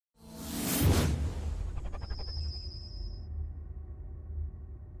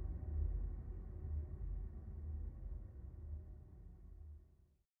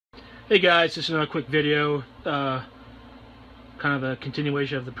Hey guys, just another quick video, kind of a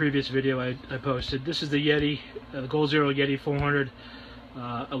continuation of the previous video I posted. This is the Yeti, the Goal Zero Yeti 400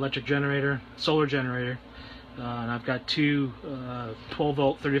 electric generator, solar generator, and I've got two 12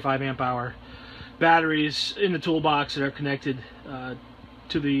 volt 35 amp hour batteries in the toolbox that are connected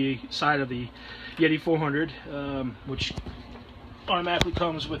to the side of the Yeti 400, which automatically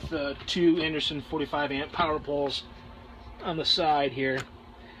comes with two Anderson 45 amp power poles on the side here.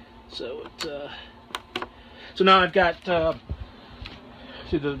 So now I've got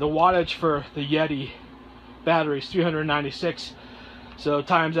see the wattage for the Yeti battery is 396. So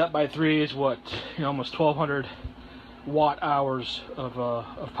times that by 3 is what, almost 1200 watt hours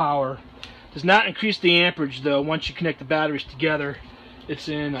of power. Does not increase the amperage though. Once you connect the batteries together, it's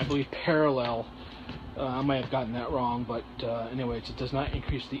in, I believe, parallel. I might have gotten that wrong, but anyways, it does not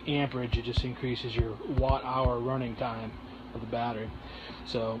increase the amperage. It just increases your watt hour running time of the battery.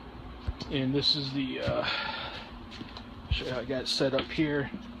 So, and this is the show you how I got it set up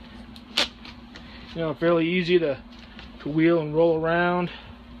here. Fairly easy to wheel and roll around.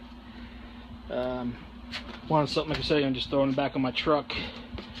 Wanted something, like I say, I'm just throwing it back on my truck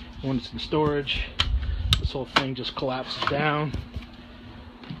when it's in storage. This whole thing just collapses down.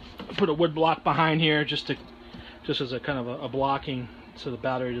 I put a wood block behind here just as a kind of a blocking, so the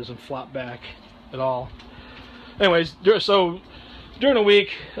battery doesn't flop back at all. Anyways, so during the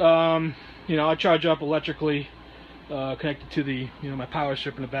week, I charge up electrically, connected to the my power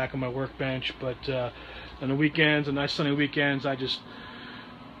strip in the back of my workbench. But on the weekends, on nice sunny weekends, I just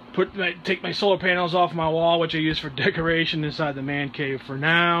take my solar panels off my wall, which I use for decoration inside the man cave for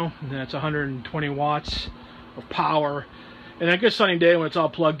now. And that's 120 watts of power. And on a good sunny day when it's all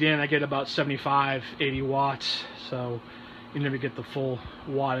plugged in, I get about 75, 80 watts. So you never get the full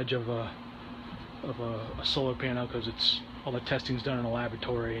wattage of a solar panel, because all the testing's done in a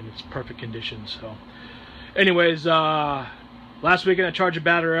laboratory and it's perfect condition. So anyways, last weekend I charged the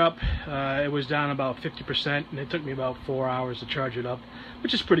battery up. It was down about 50%, and it took me about 4 hours to charge it up,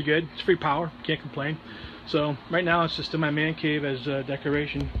 which is pretty good. It's free power, can't complain. So right now it's just in my man cave as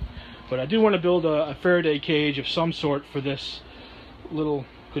decoration. But I do want to build a Faraday cage of some sort for this little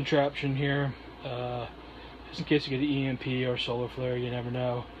contraption here, just in case you get an EMP or solar flare. You never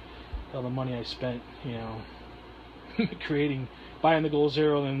know. All the money I spent, buying the Goal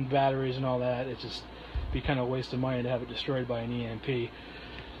Zero and batteries and all that, it's just be kind of a waste of money to have it destroyed by an EMP.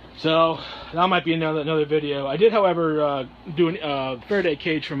 So that might be another video. I did, however, do a Faraday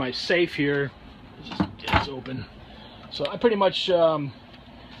cage for my safe here. Let's just get this open. So I pretty much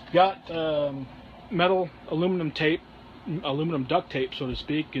got aluminum duct tape, so to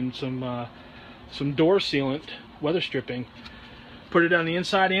speak, and some door sealant, weather stripping. Put it on the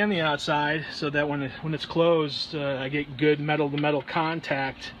inside and the outside, so that when it's closed, I get good metal to metal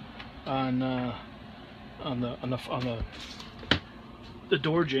contact on the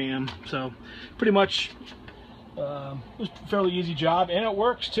door jamb. So pretty much it was a fairly easy job, and it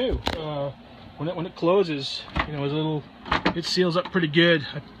works too. When it closes, it seals up pretty good.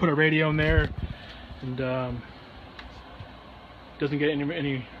 I put a radio in there, and doesn't get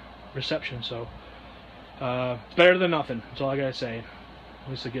any reception. So it's better than nothing. That's all I gotta say. At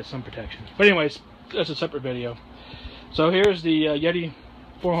least I get some protection. But anyways, that's a separate video. So here's the Yeti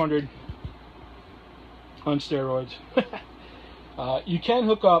 400 on steroids. You can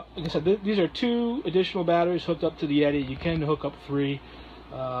hook up, like I said, these are two additional batteries hooked up to the Yeti. You can hook up 3.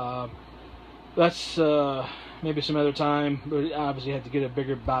 That's maybe some other time, but obviously you have to get a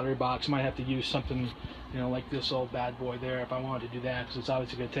bigger battery box. Might have to use something, like this old bad boy there if I wanted to do that, because it's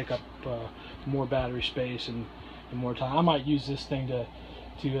obviously going to take up more battery space and more time. I might use this thing to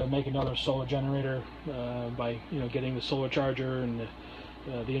make another solar generator by getting the solar charger and the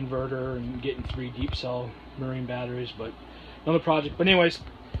inverter and getting 3 deep cell marine batteries. But another project. But anyways,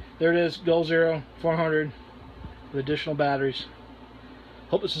 there it is, Goal Zero 400 with additional batteries.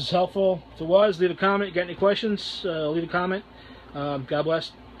 Hope this is helpful. If it was, leave a comment. Got any questions? Leave a comment. God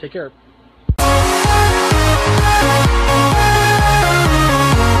bless. Take care.